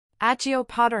Accio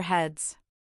Potterheads.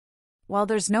 While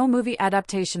there's no movie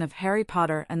adaptation of Harry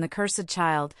Potter and the Cursed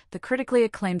Child, the critically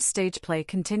acclaimed stage play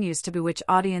continues to bewitch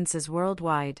audiences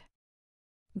worldwide.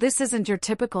 This isn't your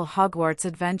typical Hogwarts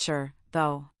adventure,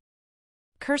 though.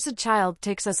 Cursed Child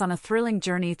takes us on a thrilling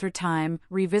journey through time,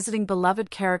 revisiting beloved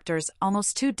characters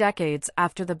almost 2 decades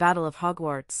after the Battle of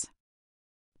Hogwarts.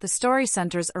 The story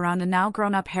centers around a now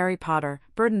grown-up Harry Potter,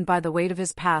 burdened by the weight of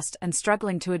his past and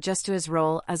struggling to adjust to his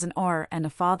role as an Auror and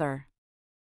a father.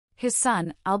 His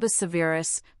son, Albus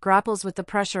Severus, grapples with the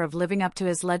pressure of living up to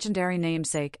his legendary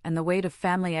namesake and the weight of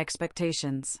family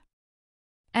expectations.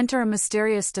 Enter a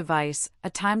mysterious device, a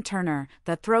time-turner,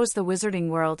 that throws the wizarding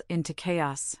world into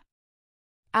chaos.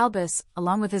 Albus,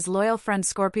 along with his loyal friend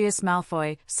Scorpius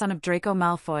Malfoy, son of Draco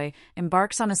Malfoy,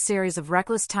 embarks on a series of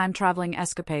reckless time-traveling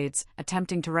escapades,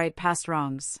 attempting to right past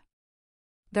wrongs.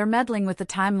 Their meddling with the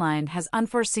timeline has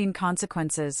unforeseen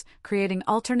consequences, creating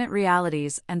alternate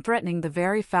realities and threatening the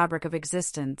very fabric of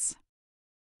existence.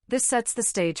 This sets the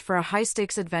stage for a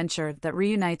high-stakes adventure that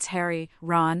reunites Harry,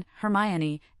 Ron,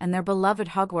 Hermione, and their beloved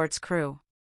Hogwarts crew.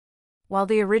 While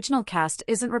the original cast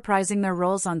isn't reprising their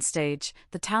roles on stage,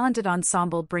 the talented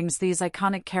ensemble brings these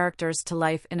iconic characters to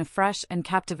life in a fresh and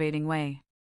captivating way.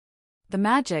 The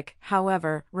magic,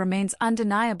 however, remains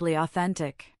undeniably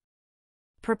authentic.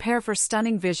 Prepare for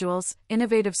stunning visuals,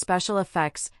 innovative special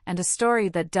effects, and a story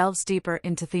that delves deeper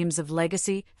into themes of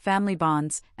legacy, family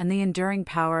bonds, and the enduring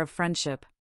power of friendship.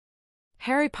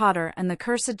 Harry Potter and the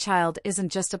Cursed Child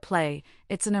isn't just a play,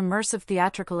 it's an immersive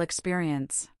theatrical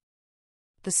experience.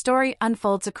 The story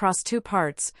unfolds across 2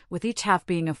 parts, with each half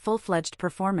being a full-fledged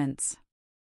performance.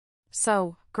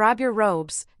 So, grab your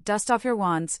robes, dust off your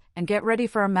wands, and get ready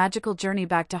for a magical journey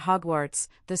back to Hogwarts,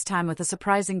 this time with a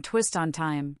surprising twist on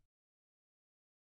time.